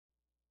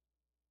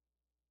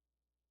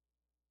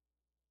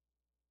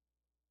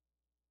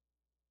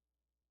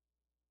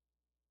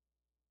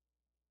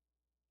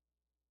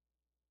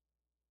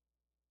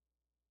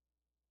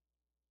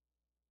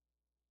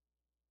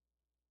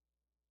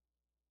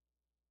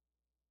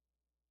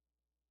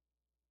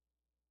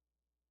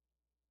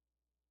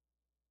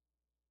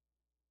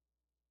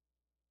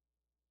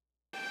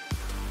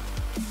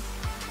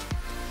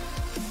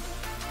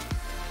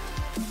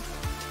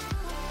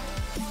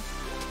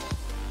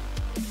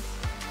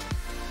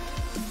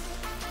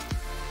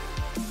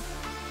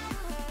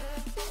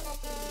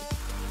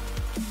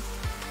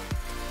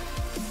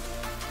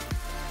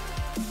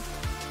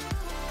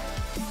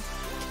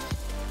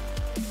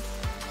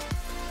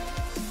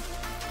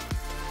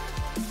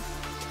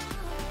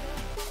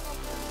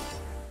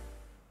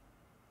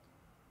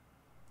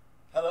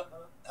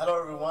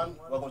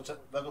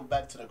welcome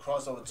back to the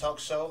Crossover Talk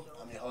Show.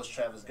 I'm your host,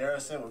 Travis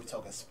Garrison, where we're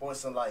talking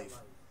sports and life.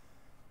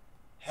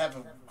 Have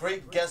a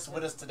great guest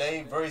with us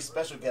today, very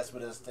special guest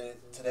with us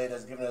today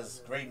that's giving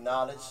us great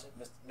knowledge,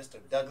 Mr.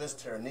 Douglas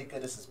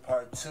Tarenyika. This is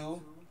part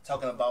 2,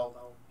 talking about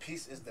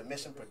Peace is the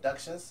Mission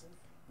Productions.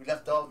 We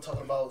left off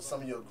talking about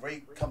some of your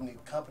great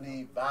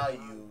company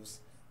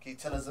values. Can you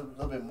tell us a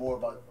little bit more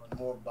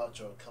about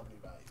your company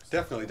values?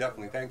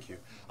 Definitely. Thank you.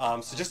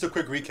 So just a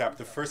quick recap.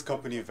 The first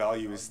company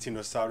value is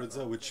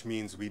Takudzwa, which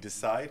means we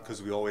decide,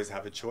 because we always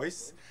have a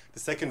choice. The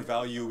second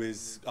value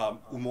is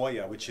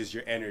umoya, which is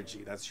your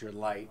energy. That's your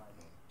light,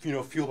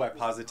 fueled by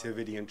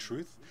positivity and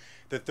truth.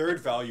 The third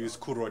value is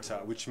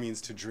kurota, which means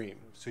to dream.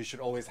 So you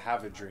should always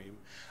have a dream.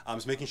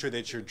 So making sure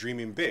that you're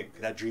dreaming big.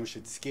 That dream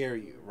should scare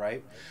you,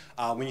 right?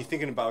 When you're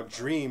thinking about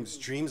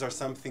dreams are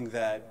something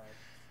that,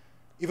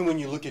 even when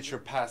you look at your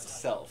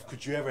past self,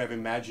 could you ever have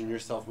imagined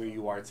yourself where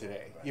you are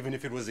today? Even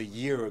if it was a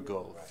year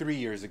ago, 3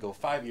 years ago,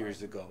 5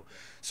 years ago.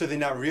 So they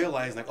now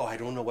realize, like, oh, I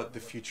don't know what the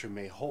future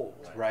may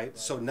hold, right?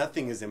 So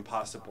nothing is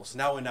impossible. So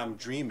now when I'm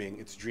dreaming,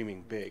 it's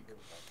dreaming big.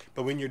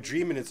 But when you're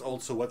dreaming, it's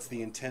also what's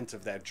the intent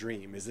of that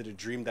dream. Is it a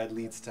dream that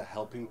leads to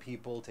helping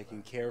people,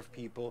 taking care of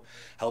people,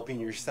 helping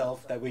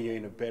yourself? That way you're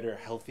in a better,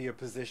 healthier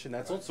position.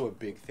 That's also a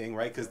big thing,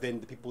 right? Because then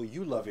the people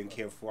you love and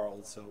care for are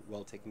also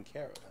well taken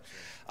care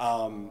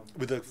of.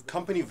 With the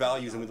company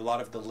values and with a lot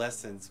of the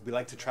lessons, we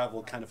like to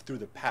travel kind of through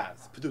the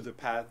path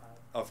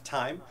of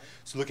time.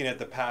 So looking at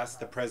the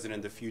past, the present,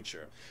 and the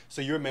future. So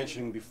you were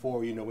mentioning before,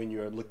 when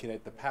you're looking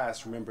at the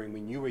past, remembering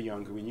when you were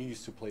younger, when you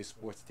used to play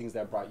sports, things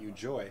that brought you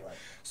joy. Right.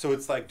 So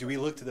it's like, do we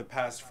look to the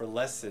past for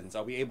lessons?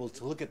 Are we able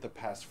to look at the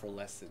past for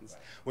lessons?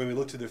 Right. When we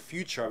look to the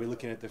future, are we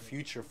looking at the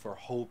future for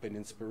hope and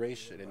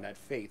inspiration and that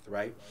faith,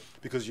 right?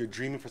 Because you're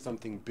dreaming for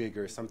something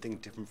bigger, something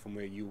different from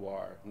where you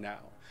are now.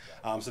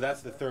 So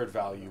that's the third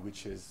value,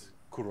 which is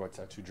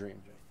kurota, to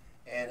dream.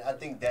 And I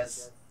think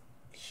that's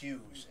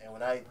huge. And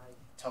when I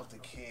talk to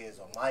kids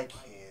or my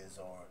kids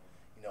or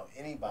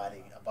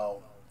anybody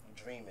about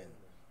dream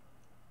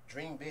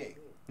big.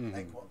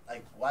 Mm-hmm.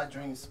 Like why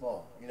dream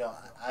small?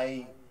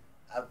 I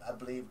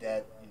believe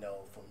that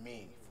for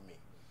me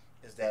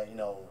is that I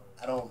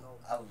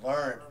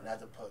learned not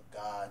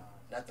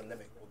to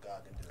limit what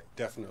God can do.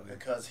 Definitely.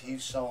 Because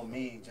He's shown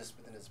me just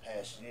within this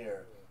past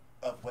year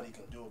of what He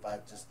can do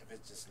if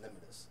it's just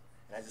limitless,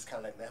 and I just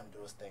kind of let Him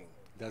do His thing.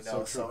 That's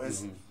so true.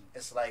 So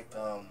it's like.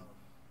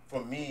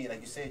 For me,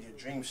 like you said, your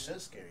dreams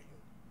should scare you.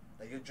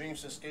 Like your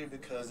dreams should scare you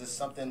because it's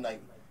something like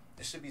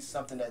it should be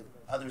something that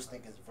others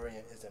think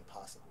is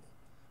impossible.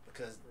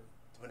 Because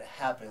when it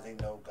happens, they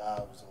know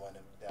God was the one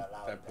that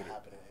allowed it to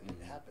happen, and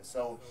it happened.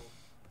 So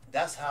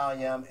that's how I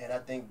am, and I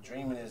think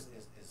dreaming is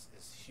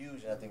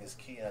huge, and I think it's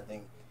key, and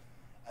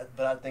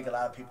but I think a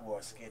lot of people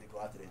are scared to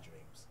go after their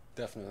dreams.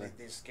 Definitely,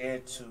 they're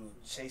scared to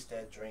chase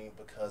that dream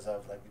because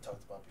of, like we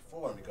talked about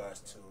before, in regards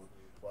to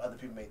what other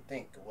people may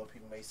think, or what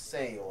people may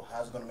say, or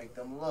how it's going to make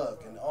them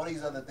look, and all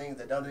these other things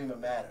that don't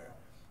even matter.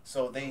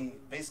 So they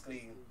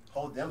basically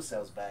hold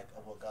themselves back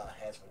of what God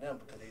has for them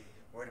because they're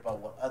worried about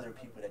what other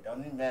people that don't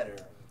even matter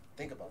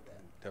think about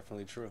that.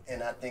 Definitely true.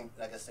 And I think,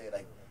 like I said,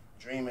 like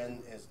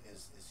dreaming is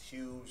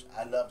huge.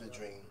 I love to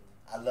dream.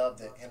 I love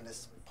the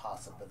endless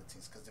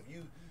possibilities because if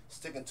you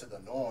sticking to the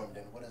norm,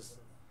 then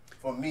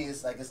for me,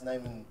 it's like it's not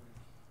even,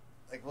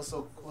 like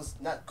what's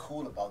not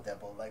cool about that,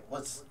 but like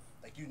what's,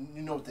 like you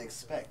know what to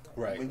expect.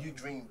 Right. When you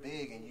dream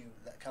big and you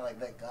kind of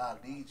like let God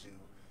lead you,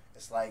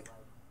 it's like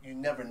you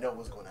never know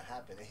what's going to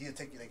happen, and He'll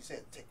take you, like you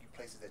said, take you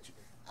places that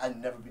I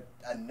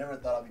never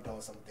thought I'd be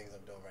doing some things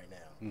I'm doing right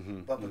now.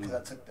 Mm-hmm. But because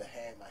I took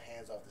my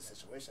hands off the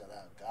situation,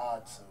 allowed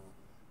God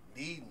to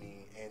lead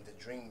me and to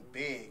dream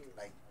big,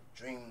 like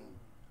dream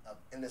of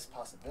endless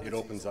possibilities. It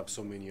opens up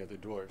so many other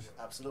doors.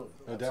 Absolutely.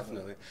 No,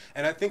 definitely.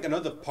 And I think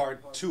another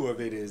part too of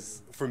it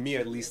is, for me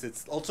at least,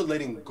 it's also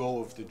letting go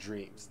of the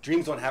dreams.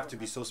 Dreams don't have to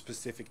be so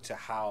specific to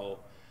how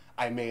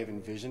I may have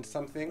envisioned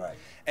something. Right.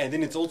 And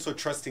then it's also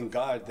trusting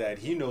God that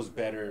He knows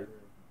better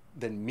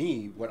than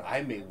me what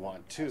I may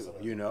want too.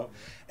 Absolutely.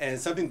 And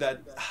something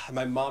that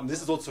my mom,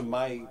 this is also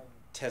my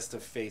test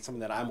of faith, something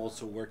that I'm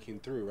also working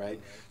through,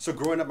 right? So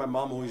growing up, my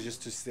mom always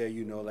used to say,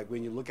 like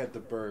when you look at the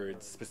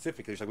birds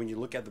specifically, like when you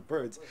look at the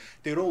birds,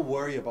 they don't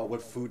worry about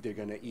what food they're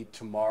going to eat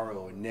tomorrow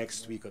or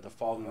next week or the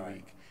following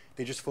week.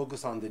 They just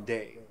focus on the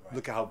day.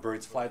 Look at how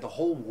birds fly. The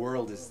whole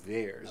world is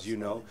theirs,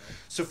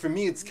 So for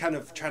me, it's kind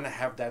of trying to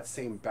have that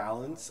same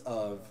balance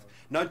of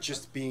not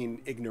just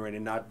being ignorant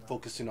and not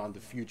focusing on the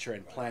future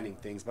and planning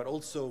things, but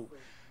also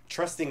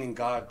trusting in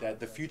God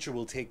that the future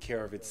will take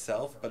care of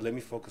itself, but let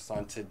me focus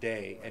on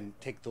today and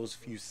take those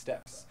few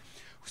steps.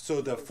 So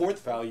the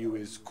fourth value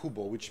is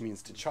kubo, which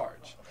means to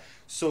charge.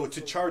 So to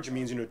charge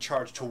means,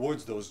 charge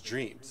towards those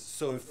dreams.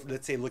 So if,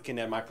 let's say, looking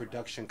at my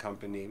production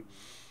company,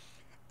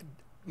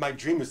 my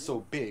dream is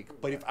so big,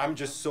 but if I'm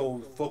just so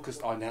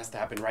focused on it has to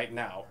happen right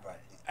now,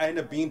 I end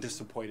up being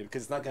disappointed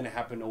because it's not going to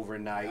happen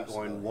overnight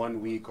or in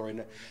 1 week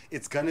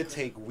it's going to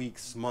take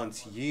weeks,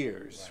 months,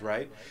 years,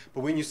 right?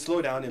 But when you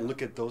slow down and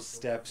look at those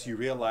steps, you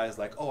realize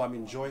like, oh, I'm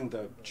enjoying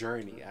the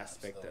journey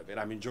aspect of it.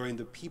 I'm enjoying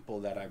the people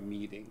that I'm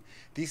meeting.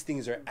 These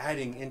things are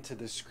adding into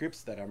the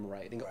scripts that I'm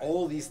writing.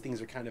 All these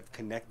things are kind of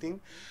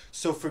connecting.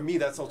 So for me,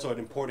 that's also an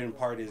important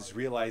part, is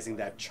realizing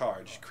that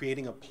charge,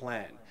 creating a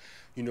plan.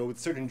 You know, with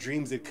certain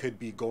dreams, it could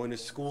be going to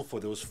school for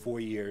those 4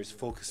 years,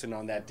 focusing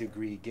on that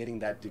degree, getting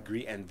that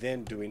degree, and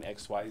then doing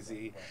X, Y,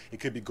 Z. It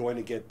could be going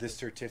to get this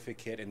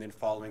certificate and then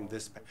following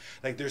this.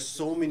 Like, there's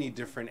so many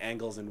different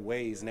angles and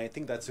ways, and I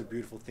think that's a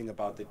beautiful thing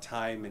about the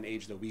time and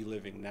age that we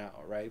live in now,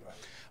 right?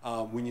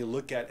 When you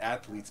look at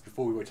athletes,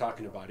 before we were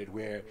talking about it,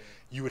 where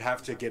you would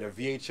have to get a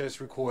VHS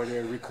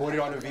recorder, record it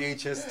on a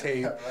VHS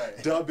tape,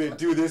 dub it,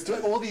 do this, do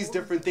all these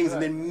different things,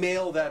 and then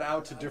mail that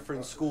out to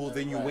different schools.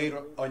 Then you wait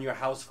on your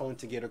house phone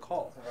to get a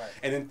call.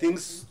 And then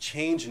things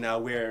change now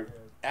where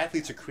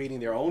athletes are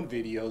creating their own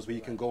videos where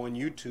you can go on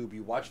YouTube,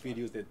 you watch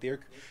videos that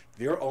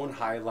their own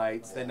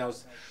highlights. Then now,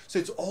 so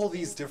it's all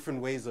these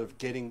different ways of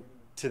getting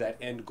to that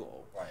end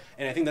goal.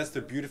 And I think that's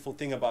the beautiful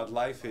thing about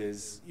life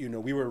is, you know,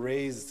 we were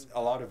raised,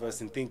 a lot of us,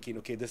 in thinking,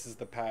 okay, this is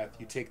the path,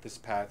 you take this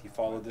path, you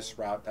follow this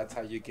route, that's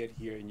how you get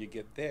here and you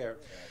get there.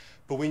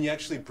 But when you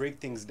actually break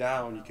things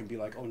down, you can be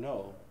like, oh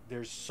no,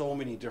 there's so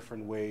many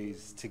different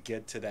ways to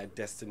get to that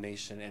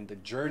destination, and the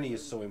journey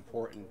is so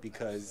important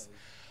because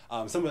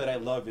someone that I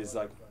love is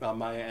like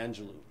Maya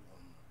Angelou.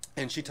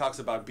 And she talks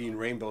about being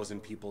rainbows in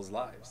people's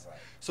lives.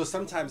 So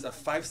sometimes a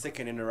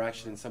 5-second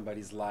interaction in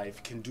somebody's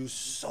life can do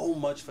so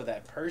much for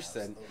that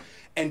person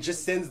and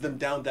just sends them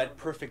down that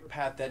perfect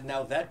path that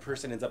now that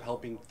person ends up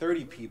helping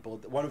 30 people,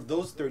 one of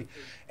those 30.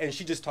 And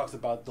she just talks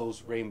about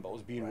those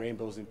rainbows, being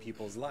rainbows in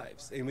people's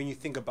lives. And when you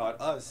think about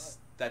us,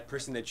 that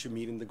person that you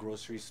meet in the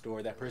grocery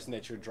store, that person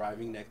that you're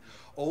driving next,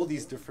 all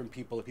these different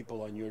people are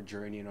people on your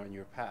journey and on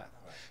your path.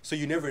 So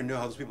you never know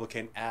how those people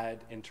can add,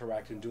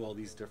 interact, and do all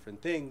these different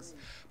things.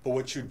 But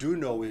what you do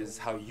know is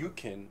how you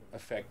can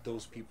affect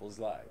those people's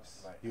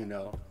lives, you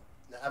know?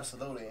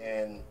 Absolutely,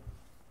 and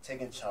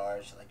taking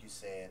charge, like you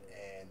said,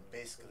 and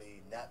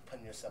basically not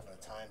putting yourself on a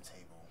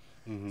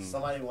timetable.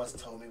 Somebody once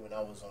told me when I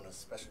was on a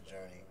special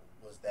journey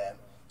was that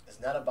it's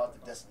not about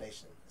the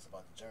destination, it's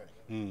about the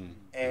journey.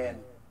 And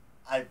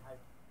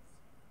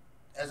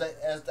as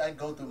I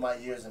go through my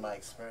years and my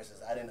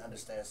experiences, I didn't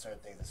understand certain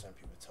things that certain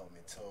people told me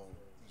until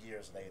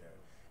years later.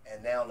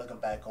 And now looking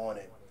back on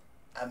it,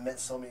 I met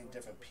so many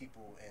different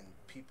people and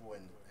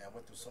I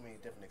went through so many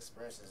different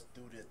experiences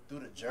through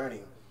the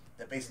journey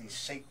that basically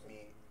shaped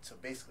me to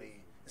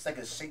basically, it's like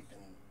a shaping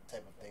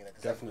type of thing. Like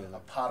it's Definitely.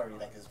 like a pottery,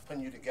 like it's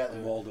putting you together.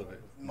 A mold of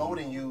it.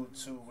 Molding you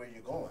to where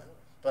you're going.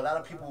 But a lot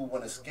of people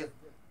want to skip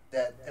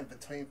that in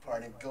between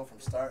part and go from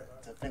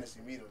start to finish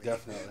immediately.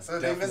 Definitely. So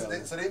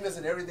they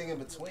missing everything in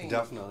between.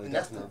 Definitely. And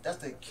that's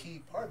the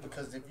key part,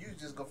 because if you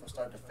just go from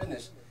start to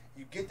finish,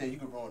 you get there, you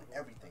can ruin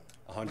everything.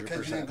 100%.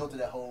 Because you didn't go through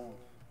that whole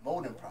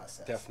molding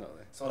process.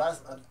 Definitely. So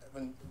that's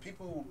when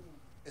people.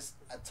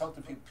 I talk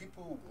to people.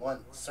 People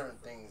want certain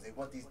things. They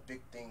want these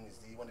big things.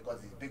 They want to go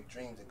to these big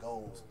dreams and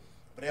goals,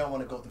 but they don't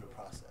want to go through the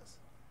process.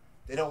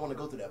 They don't want to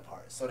go through that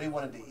part. So they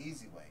wanted the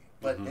easy way,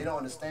 but they don't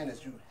understand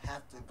that you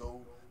have to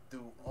go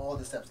through all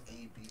the steps A,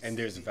 B, C. And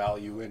there's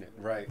value in it,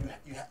 right?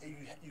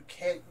 You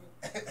can't.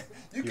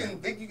 You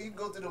can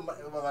go through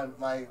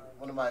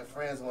one of my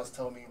friends once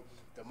told me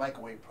the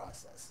microwave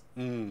process.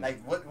 Like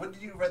what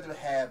do you rather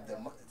have, the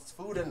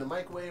food in the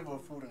microwave or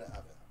food in the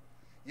oven?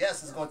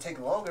 Yes, it's going to take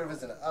longer if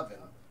it's in the oven.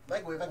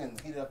 Microwave, I can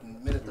heat it up in a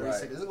minute, 30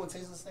 seconds. Is it going to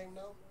taste the same?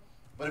 No.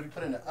 But if you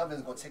put it in the oven,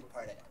 it's going to take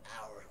probably an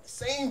hour. The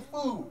same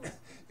food.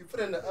 You put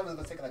it in the oven, it's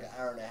going to take like an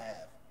hour and a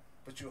half.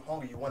 But you're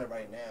hungry, you want it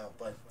right now.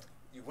 But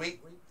you wait,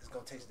 it's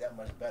going to taste that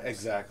much better.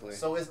 Exactly.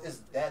 So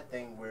it's that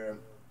thing where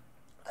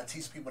I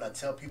teach people and I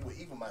tell people,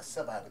 even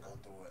myself, I had to go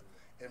through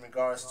it. In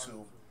regards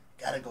to,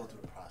 got to go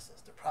through the process.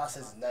 The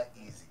process is not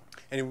easy.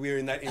 And we're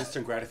in that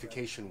instant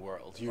gratification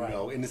world, you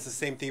know, and it's the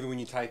same thing when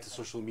you tie it to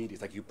social media.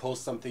 It's like you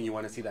post something, you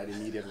want to see that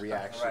immediate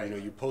reaction, you know,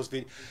 you post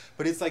video.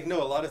 But it's like,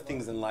 no, a lot of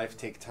things in life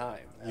take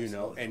time, you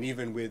know, and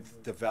even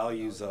with the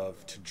values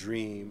of to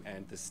dream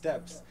and the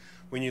steps,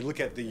 when you look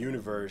at the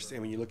universe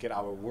and when you look at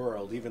our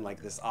world, even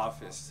like this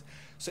office,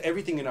 so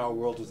everything in our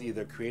world was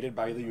either created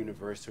by the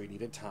universe, so it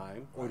needed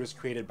time, or it was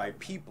created by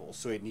people,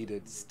 so it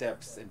needed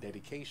steps and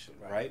dedication,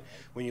 right?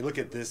 When you look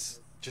at this,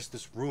 just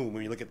this room,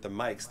 when you look at the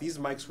mics, these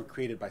mics were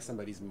created by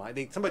somebody's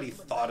mind. Somebody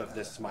thought of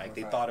this mic.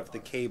 They thought of the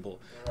cable,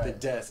 the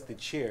desk, the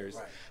chairs.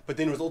 But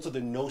then it was also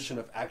the notion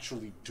of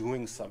actually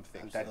doing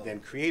something that then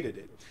created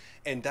it.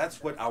 And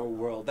that's what our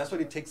world, that's what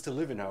it takes to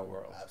live in our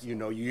world. You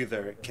know, you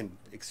either can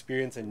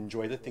experience and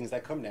enjoy the things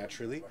that come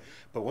naturally,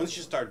 but once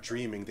you start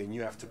dreaming, then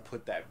you have to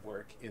put that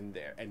work in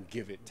there and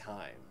give it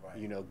time.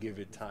 You know, give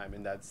it time,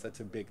 and that's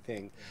a big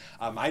thing.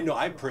 I know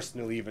I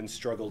personally even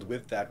struggled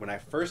with that when I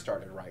first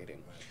started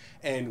writing.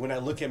 And when I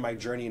look at my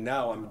journey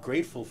now, I'm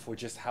grateful for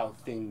just how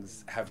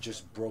things have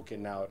just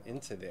broken out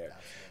into there.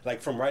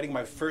 Like from writing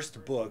my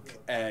first book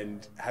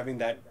and having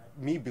that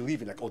me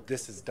believing like, oh,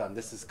 this is done,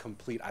 this is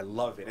complete, I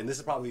love it. And this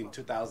is probably in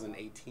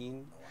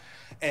 2018.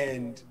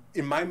 And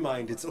in my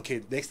mind, it's okay,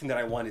 the next thing that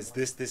I want is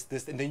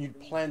this, and then you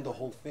plan the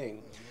whole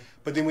thing.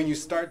 But then when you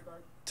start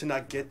to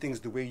not get things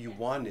the way you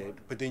wanted,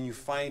 but then you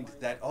find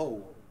that,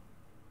 oh,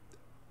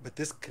 but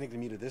this connected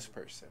me to this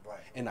person, right,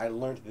 and I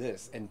learned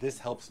this, and this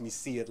helps me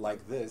see it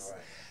like this.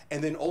 Right.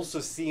 And then also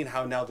seeing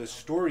how now the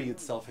story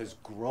itself has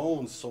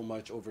grown so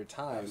much over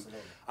time. Absolutely.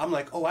 I'm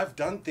like, oh, I've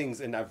done things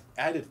and I've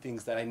added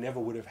things that I never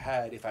would have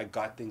had if I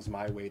got things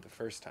my way the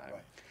first time.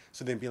 Right.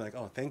 So then being like,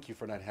 oh, thank you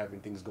for not having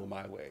things go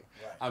my way.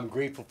 Right. I'm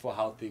grateful for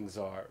how things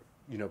are,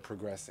 you know,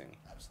 progressing.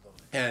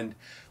 Absolutely. And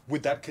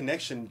with that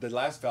connection, the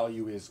last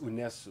value is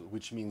unesu,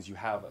 which means you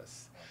have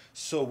us.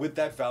 So with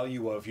that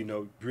value of, you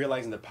know,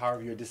 realizing the power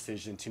of your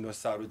decision,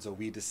 Takudzwa,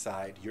 we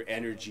decide, your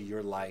energy,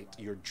 your light,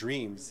 your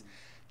dreams,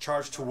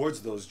 charge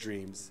towards those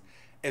dreams.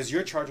 As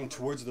you're charging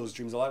towards those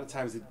dreams, a lot of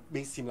times it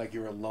may seem like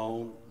you're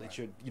alone, that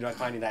you're not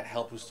finding that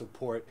help or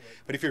support.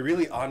 But if you're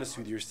really honest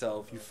with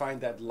yourself, you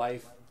find that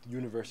life, the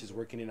universe is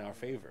working in our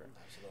favor.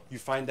 You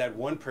find that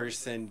one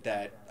person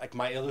that, like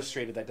my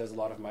illustrator that does a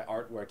lot of my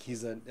artwork,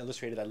 he's an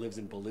illustrator that lives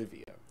in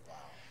Bolivia.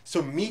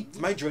 So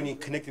my journey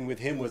connecting with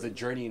him was a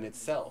journey in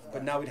itself,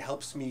 but now it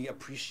helps me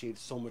appreciate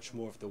so much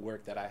more of the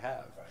work that I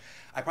have.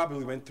 I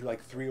probably went through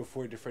like 3 or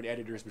 4 different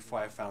editors before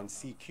I found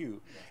CQ.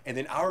 And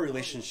then our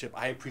relationship,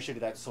 I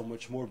appreciated that so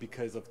much more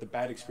because of the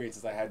bad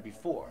experiences I had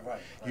before.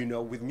 You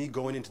know, with me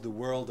going into the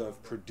world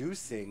of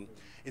producing,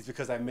 it's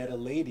because I met a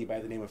lady by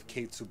the name of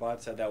Kate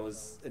Tsubata that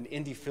was an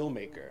indie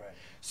filmmaker.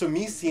 So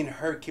me seeing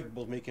her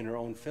capable of making her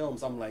own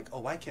films, I'm like, oh,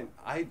 why can't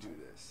I do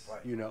this?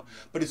 You know?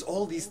 But it's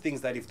all these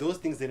things that if those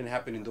things didn't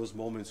happen in those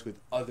moments with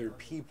other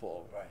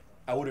people,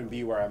 I wouldn't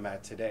be where I'm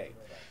at today.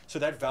 So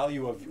that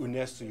value of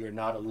unesu, you're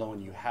not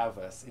alone, you have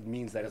us, it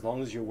means that as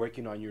long as you're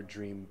working on your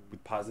dream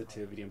with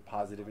positivity and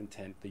positive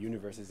intent, the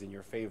universe is in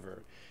your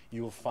favor.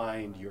 You will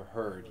find your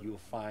herd, you will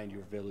find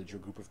your village, your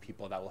group of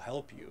people that will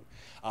help you.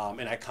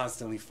 And I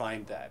constantly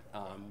find that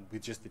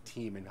with just the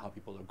team and how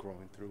people are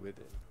growing through with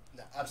it.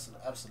 No,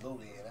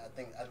 absolutely, and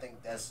I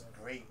think that's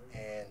great.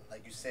 And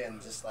like you said,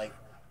 just like,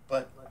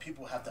 but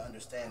people have to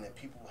understand that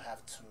people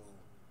have to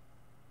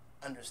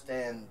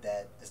understand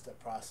that it's the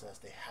process.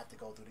 They have to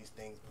go through these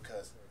things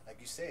because, like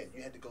you said,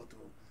 you had to go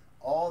through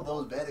all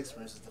those bad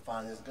experiences to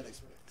find this good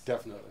experience.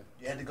 Definitely.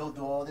 You had to go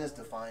through all this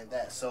to find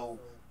that. So,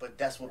 but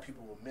that's what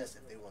people will miss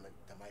if they want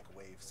the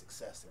microwave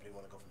success. If they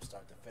want to go from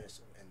start to finish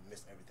and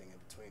miss everything in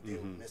between,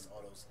 they will miss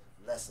all those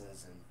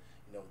lessons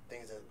and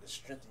things that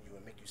strengthen you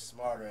and make you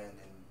smarter and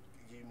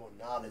give you more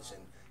knowledge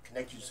and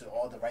connect you to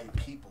all the right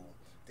people.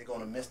 They're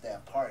going to miss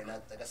that part. And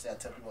like I said, I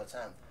tell people all the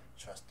time,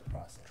 trust the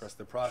process. Trust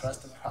the process.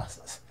 Trust the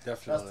process.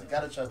 Definitely. You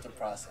got to trust the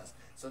process.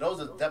 So those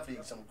are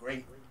definitely some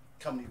great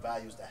company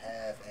values to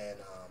have, and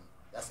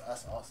that's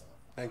awesome.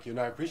 Thank you.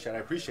 No, I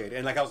appreciate it.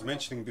 And like I was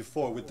mentioning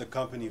before, with the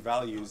company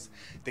values,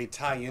 they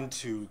tie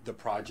into the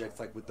projects,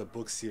 like with the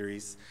book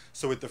series.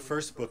 So with the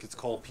first book, it's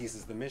called Peace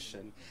is the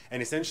Mission.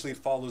 And essentially it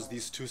follows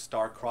these 2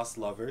 star-crossed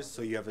lovers.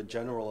 So you have a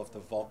general of the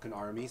Vulcan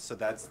army. So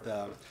that's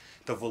the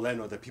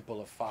Voleno, the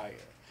people of fire.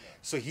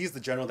 So he's the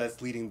general that's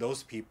leading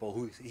those people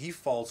who he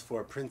falls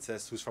for a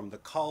princess who's from the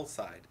Kal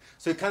side.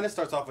 So it kind of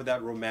starts off with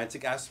that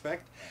romantic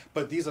aspect,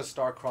 but these are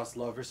star-crossed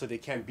lovers, so they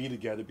can't be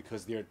together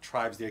because their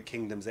tribes, their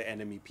kingdoms, are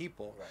enemy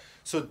people.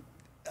 So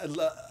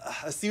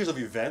a series of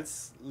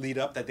events lead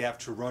up that they have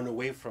to run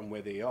away from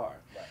where they are.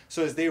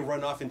 So as they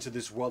run off into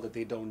this world that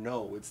they don't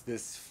know, it's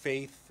this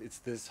faith, it's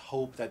this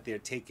hope that they're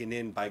taken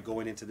in by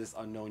going into this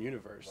unknown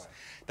universe.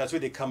 That's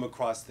where they come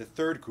across the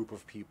third group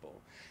of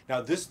people.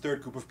 Now this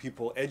third group of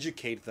people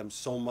educate them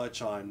so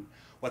much on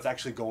what's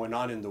actually going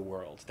on in the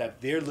world,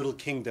 that their little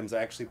kingdoms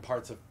are actually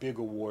parts of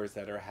bigger wars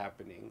that are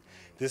happening.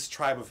 This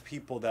tribe of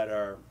people that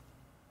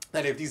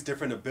have these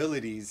different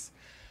abilities,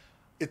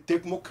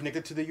 they're more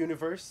connected to the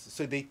universe,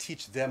 so they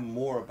teach them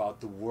more about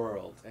the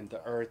world and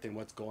the earth and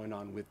what's going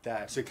on with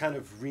that. So it kind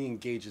of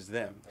re-engages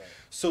them.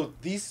 So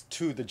these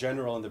 2, the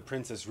general and the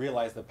princess,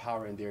 realize the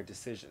power in their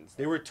decisions.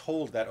 They were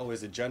told that, oh,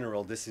 as a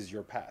general, this is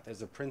your path.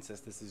 As a princess,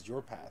 this is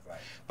your path.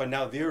 But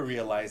now they're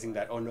realizing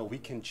that, oh no, we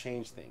can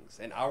change things.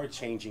 And our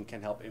changing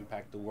can help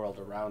impact the world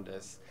around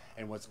us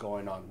and what's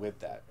going on with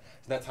that.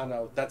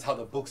 So that's how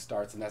the book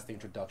starts, and that's the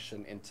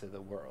introduction into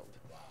the world.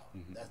 Wow,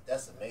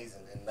 that's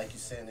amazing. And like you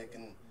said, it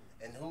can...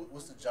 And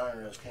what's the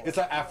genre it's called? It's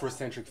an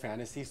Afrocentric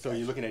fantasy, so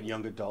you're looking at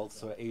young adults,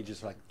 so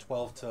ages like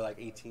 12 to like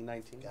 18,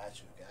 19. Got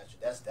you.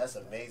 That's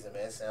amazing,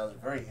 man. It sounds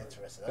very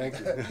interesting. Thank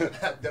you.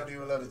 I definitely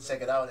would love to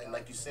check it out. And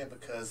like you said,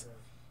 because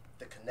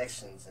the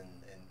connections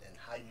and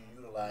how you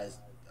utilize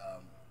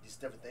these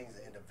different things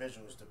and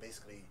individuals to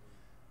basically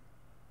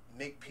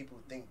make people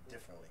think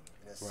differently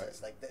in a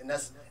sense. Like,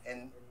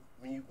 and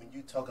when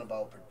you talking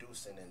about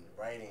producing and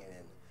writing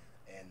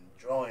and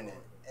drawing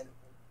and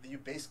you're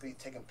basically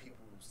taking people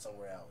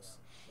somewhere else.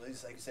 At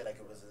least, like you said, like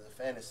it was a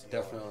fantasy.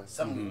 Definitely. Or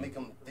something to make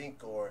them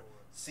think or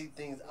see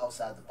things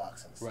outside the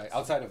box.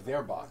 Outside of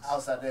their box.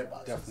 Outside their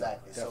box, Definitely.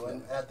 exactly. So,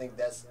 and I think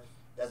that's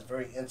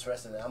very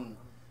interesting. I'm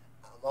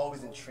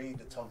always intrigued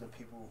to talk to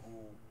people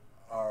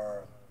who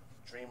are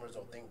dreamers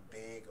or think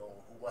big or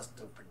who wants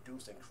to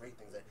produce and create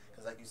things.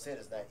 Because like you said,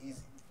 it's not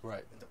easy.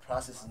 Right. The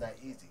process is not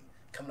easy.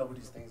 Coming up with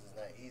these things is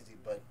not easy,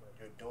 but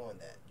you're doing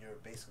that. You're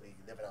basically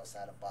living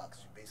outside a box.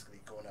 You're basically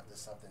going after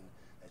something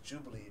that you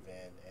believe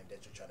in and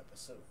that you're trying to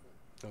pursue.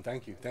 Oh,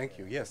 thank you, thank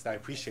you. Yes, I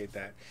appreciate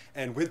that.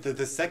 And with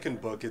the second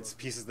book, it's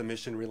Pieces of the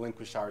Mission,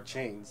 Relinquish Our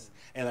Chains.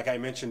 And like I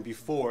mentioned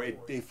before,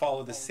 they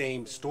follow the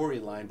same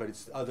storyline, but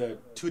it's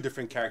two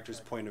different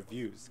characters' point of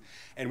views.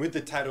 And with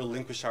the title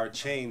Relinquish Our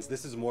Chains,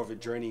 this is more of a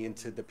journey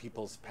into the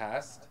people's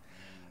past,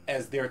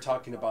 as they're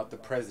talking about the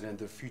present and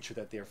the future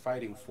that they're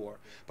fighting for.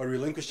 But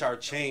Relinquish Our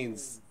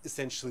Chains,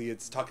 essentially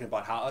it's talking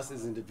about how us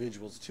as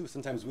individuals too,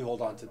 sometimes we hold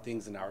on to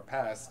things in our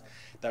past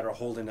that are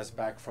holding us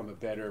back from a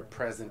better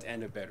present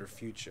and a better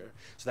future.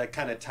 So that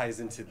kind of ties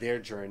into their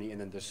journey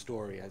and then the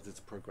story as it's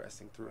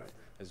progressing through it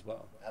as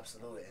well.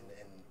 Absolutely,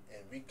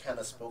 and we kind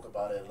of spoke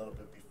about it a little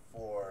bit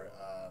before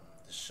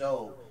the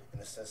show, in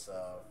the sense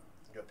of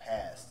your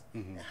past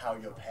and how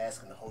your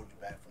past can hold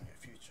you back from your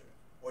future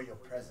or your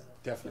present.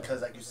 Definitely.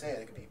 Because like you said,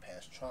 it could be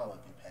past trauma, it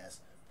could be past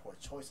poor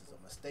choices or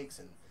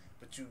mistakes,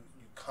 but you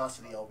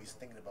constantly always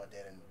thinking about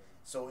that, and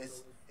so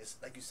it's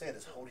like you said,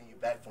 it's holding you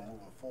back from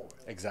moving forward.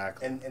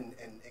 Exactly. And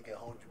it can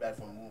hold you back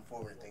from moving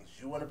forward in things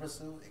you want to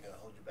pursue. It can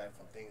hold you back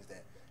from things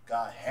that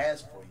God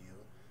has for you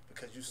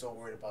because you're so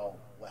worried about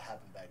what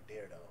happened back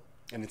there,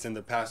 though. And it's in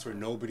the past where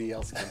nobody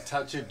else can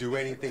touch it, do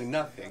anything,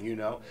 nothing, you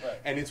know? Right.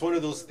 And it's one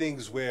of those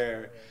things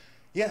where,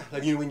 yeah,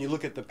 like, you know, when you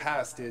look at the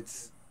past,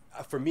 it's,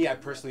 for me, I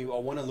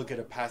want to look at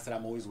a past that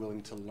I'm always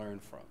willing to learn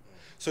from.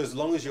 So as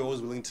long as you're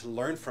always willing to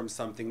learn from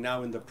something,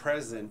 now in the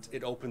present,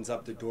 it opens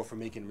up the door for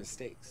making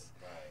mistakes.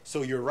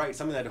 So you're right.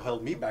 Something that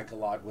held me back a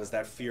lot was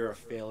that fear of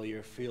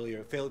failure,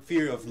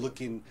 fear of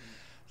looking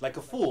like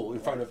a fool in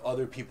front of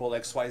other people,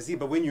 XYZ.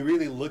 But when you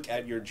really look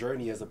at your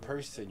journey as a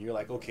person, you're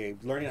like, okay,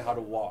 learning how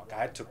to walk. I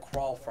had to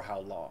crawl for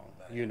how long,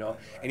 you know?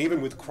 And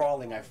even with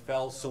crawling, I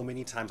fell so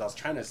many times. I was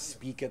trying to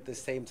speak at the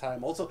same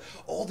time. Also,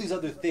 all these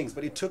other things.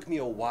 But it took me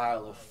a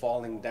while of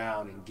falling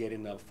down and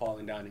getting up,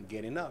 falling down and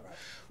getting up.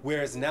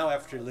 Whereas now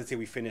after, let's say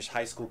we finish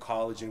high school,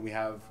 college, and we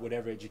have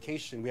whatever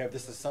education, we have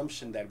this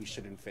assumption that we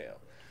shouldn't fail.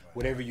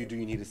 Whatever you do,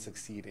 you need to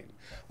succeed in.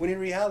 When in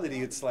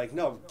reality, it's like,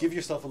 no, give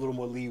yourself a little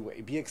more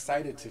leeway. Be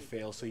excited to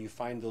fail so you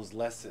find those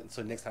lessons.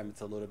 So next time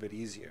it's a little bit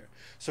easier.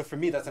 So for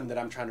me, that's something that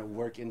I'm trying to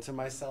work into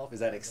myself,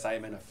 is that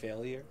excitement of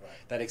failure,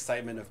 that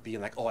excitement of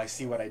being like, oh, I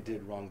see what I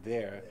did wrong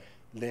there.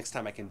 Next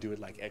time I can do it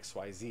like X,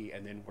 Y, Z,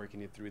 and then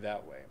working it through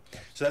that way.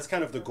 So that's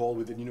kind of the goal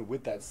with it. You know,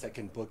 with that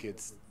second book,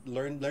 it's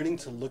learning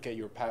to look at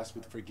your past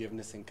with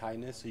forgiveness and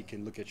kindness, so you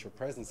can look at your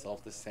present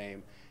self the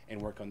same and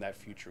work on that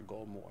future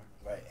goal more.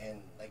 Right,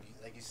 and like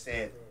you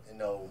said, you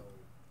know,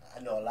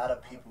 I know a lot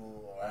of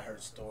people, or I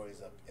heard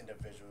stories of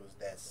individuals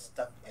that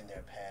stuck in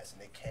their past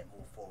and they can't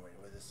move forward,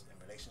 whether it's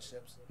in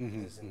relationships, whether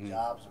it's in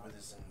jobs, whether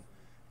it's in,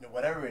 you know,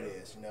 whatever it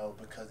is, you know,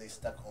 because they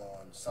stuck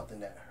on something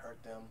that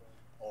hurt them,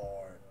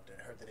 or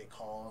the hurt that they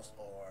caused,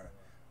 or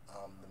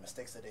the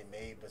mistakes that they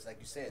made. But it's like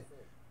you said,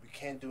 we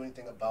can't do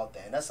anything about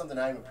that, and that's something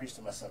I even preach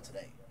to myself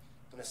today.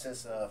 In the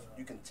sense of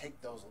you can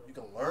take those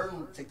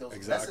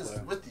lessons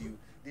with you,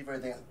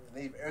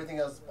 leave everything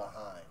else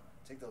behind.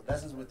 Take those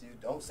lessons with you.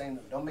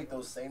 Don't make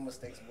those same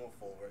mistakes. Move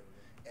forward,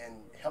 and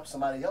help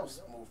somebody else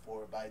move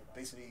forward by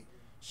basically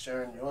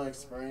sharing your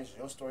experience,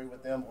 your story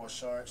with them, or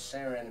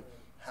sharing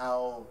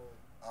how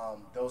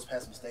those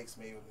past mistakes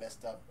may have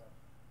messed up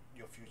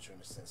your future in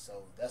a sense.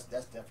 So that's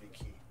definitely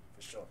key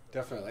for sure.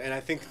 Definitely, and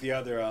I think the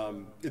other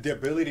the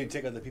ability to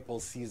take other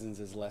people's seasons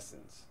as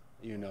lessons.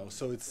 You know,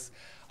 so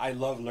I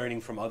love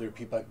learning from other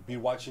people. Like, be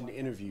watching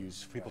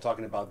interviews, people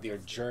talking about their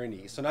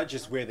journey. So not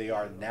just where they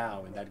are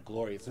now and that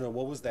glory. It's, you know,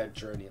 what was that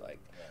journey like?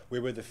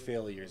 Where were the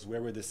failures?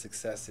 Where were the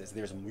successes?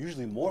 There's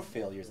usually more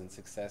failures than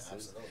successes.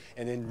 Absolutely.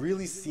 And then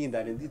really seeing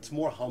that, and it's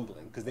more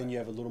humbling because then you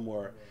have a little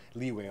more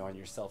leeway on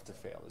yourself to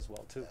fail as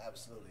well too.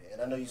 Absolutely.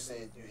 And I know you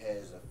said you had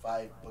a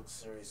 5-book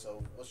series.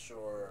 So what's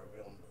your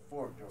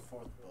fourth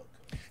book?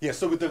 Yeah,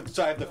 so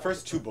I have the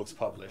first 2 books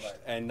published,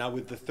 and now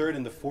with the third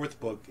and the fourth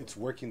book, it's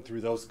working through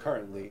those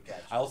currently.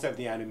 Gotcha. I also have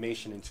the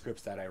animation and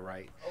scripts that I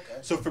write. Okay.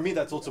 So for me,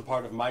 that's also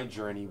part of my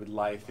journey with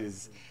life,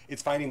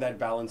 it's finding that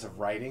balance of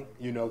writing.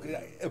 You know,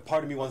 a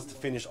part of me wants to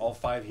finish all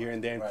 5 here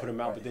and there and put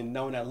them out, but then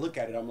now when I look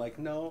at it, I'm like,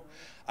 no,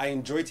 I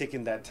enjoy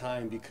taking that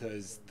time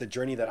because the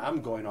journey that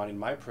I'm going on in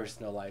my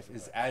personal life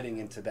is adding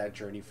into that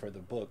journey for the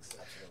books.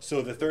 Absolutely.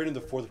 So the third and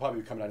the fourth will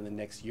probably be coming out in the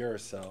next year or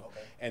so,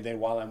 and then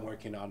while I'm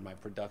working on my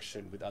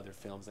production with other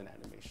films and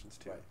animations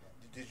too. Right.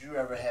 Did you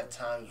ever have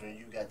times when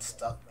you got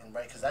stuck in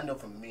writing? Because I know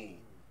for me,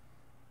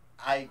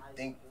 I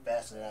think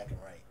faster than I can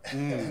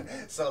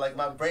write. So like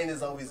my brain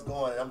is always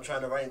going, and I'm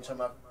trying to write, so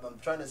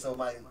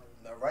my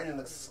writing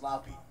looks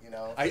sloppy, you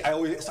know.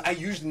 I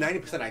usually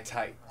 90% I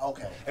type.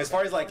 Okay. As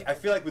far as like, I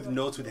feel like with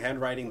notes, with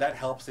handwriting, that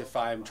helps if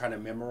I'm trying to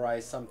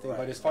memorize something.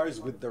 But as far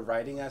as with the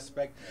writing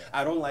aspect,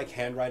 I don't like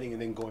handwriting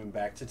and then going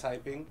back to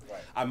typing.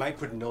 I might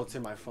put notes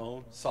in my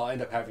phone, so I'll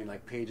end up having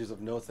like pages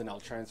of notes, and I'll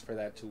transfer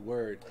that to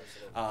Word.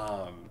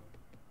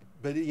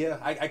 But yeah,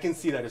 I can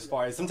see that as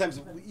far as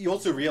sometimes you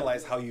also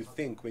realize how you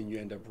think when you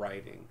end up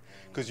writing,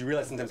 because you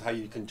realize sometimes how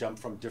you can jump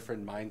from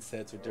different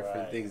mindsets or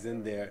different things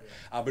in there.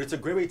 But it's a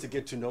great way to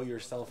get to know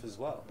yourself as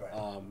well,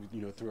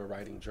 you know, through a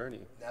writing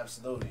journey.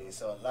 Absolutely.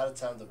 So a lot of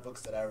times the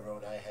books that I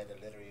wrote, I had to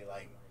literally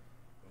like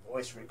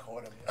voice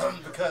record them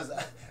because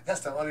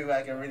that's the only way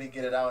I can really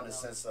get it out in the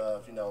sense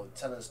of, you know,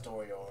 telling a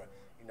story, or,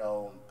 you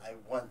know, I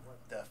want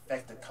the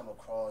effect to come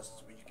across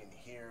where you can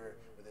hear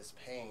whether it's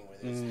pain,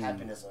 whether it's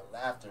happiness or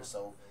laughter.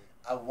 So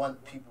I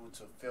want people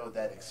to feel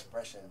that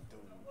expression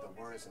through the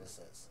words in a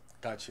sense.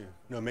 Got you.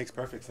 No, it makes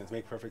perfect sense.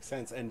 Make perfect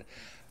sense. And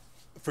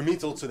for me,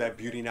 it's also that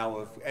beauty now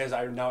of as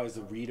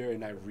a reader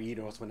and I read,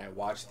 and also when I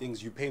watch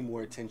things, you pay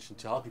more attention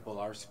to how people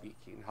are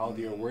speaking, how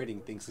they are wording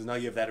things. So now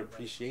you have that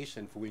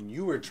appreciation for when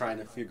you were trying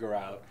to figure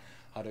out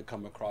how to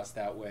come across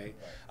that way.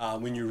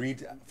 When you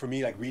read, for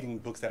me, like reading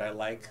books that I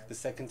like the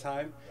second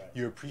time,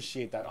 you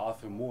appreciate that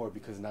author more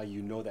because now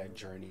you know that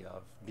journey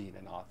of being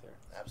an author.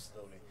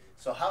 Absolutely.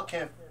 So how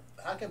can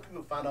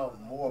people find out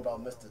more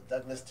about Mr.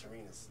 Douglas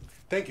Tarenyika?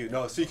 Thank you.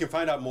 No, so you can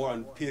find out more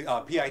on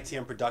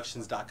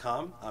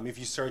pitmproductions.com. If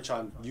you search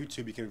on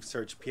YouTube, you can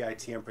search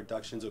PITM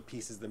Productions or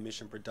Pieces the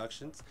Mission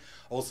Productions.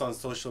 Also on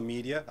social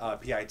media,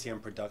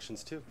 PITM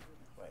Productions too.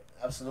 Right.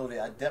 Absolutely.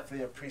 I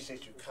definitely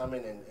appreciate you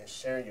coming and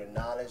sharing your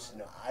knowledge. You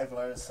know, I've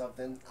learned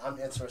something. I'm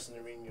interested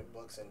in reading your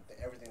books and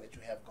everything that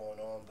you have going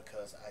on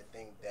because I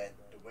think that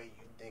the way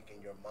you think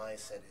and your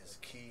mindset is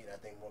key, and I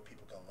think more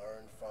people can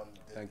learn from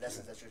the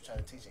lessons that you're trying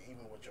to teach and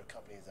even what your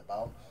company is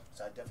about.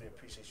 So I definitely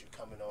appreciate you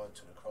coming on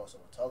to the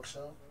Crossover Talk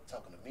Show,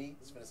 talking to me,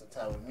 spending some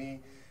time with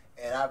me,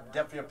 and I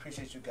definitely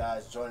appreciate you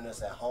guys joining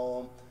us at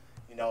home.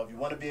 You know, if you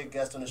want to be a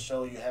guest on the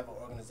show, you have an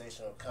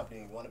organization or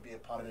company, you want to be a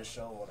part of the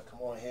show, want to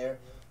come on here,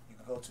 you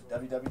can go to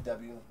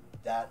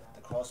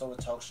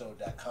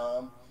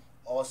www.thecrossovertalkshow.com.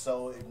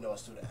 Also, if you know a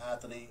student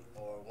athlete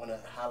or want to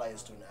highlight a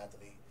student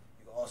athlete,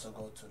 you can also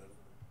go to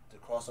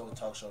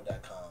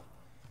thecrossovertalkshow.com.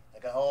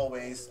 Like I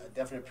always, I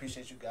definitely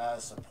appreciate you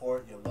guys'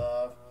 support, your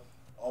love.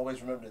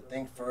 Always remember to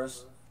think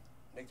first,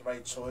 make the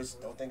right choice.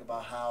 Don't think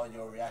about how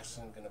your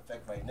reaction can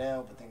affect right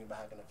now, but think about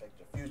how it can affect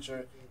your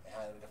future and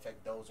how it can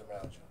affect those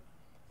around you.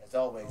 As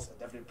always, I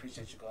definitely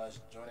appreciate you guys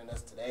joining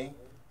us today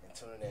and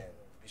tuning in.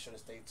 Be sure to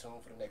stay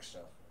tuned for the next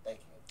show. Thank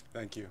you.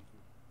 Thank you.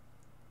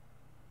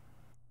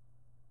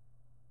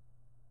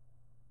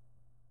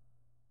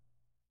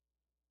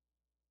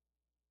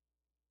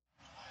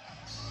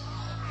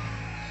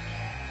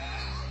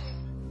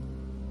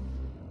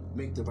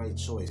 Make the right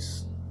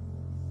choice,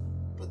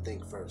 but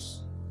think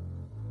first.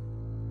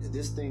 In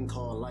this thing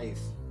called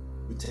life,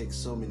 we take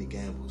so many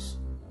gambles.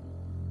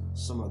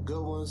 Some are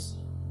good ones,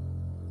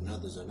 and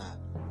others are not.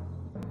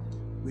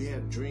 We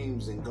have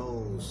dreams and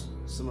goals.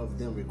 Some of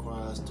them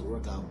require us to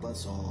work our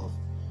butts off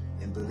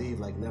and believe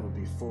like never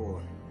before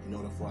in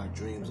order for our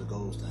dreams or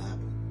goals to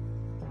happen.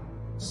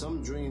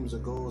 Some dreams or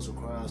goals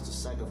require us to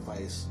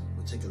sacrifice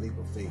or take a leap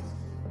of faith,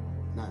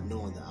 not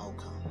knowing the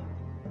outcome.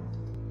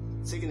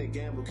 Taking a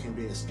gamble can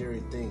be a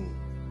scary thing.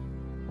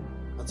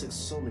 I took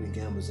so many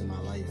gambles in my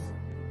life.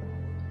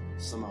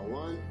 Some I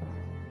won,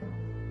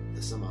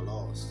 and some I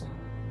lost.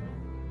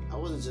 I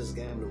wasn't just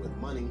gambling with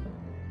money.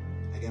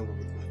 I gambled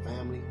with my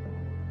family,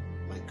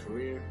 my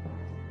career,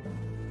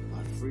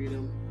 my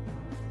freedom,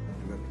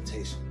 and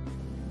reputation.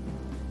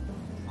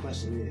 The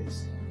question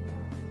is,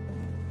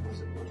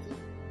 was it worth it?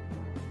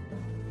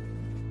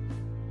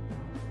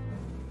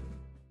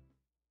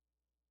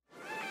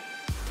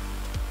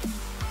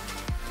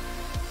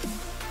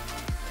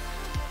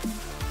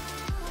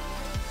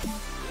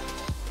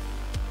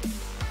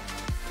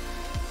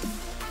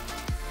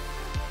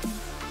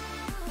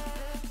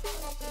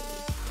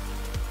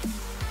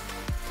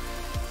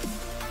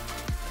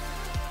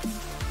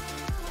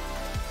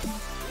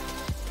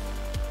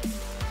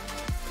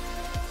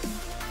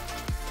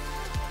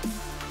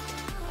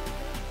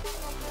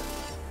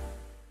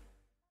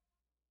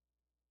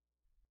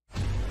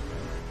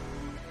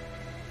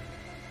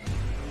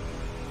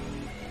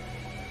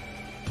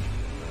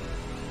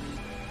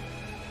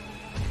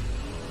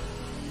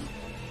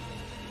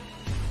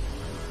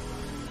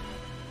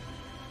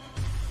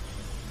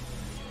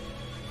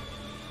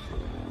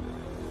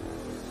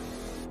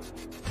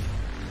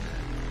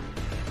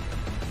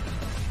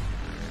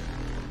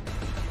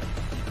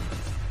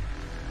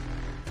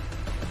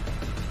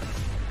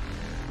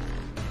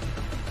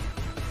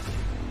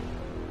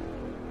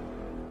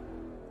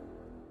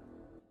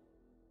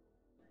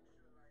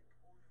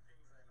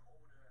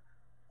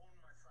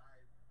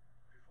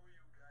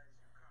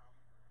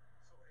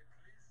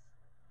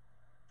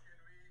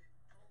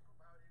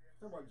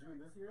 About June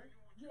this year?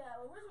 Yeah,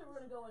 well, originally we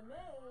were going to go in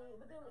May,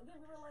 but then again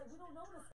we were like, we don't know this.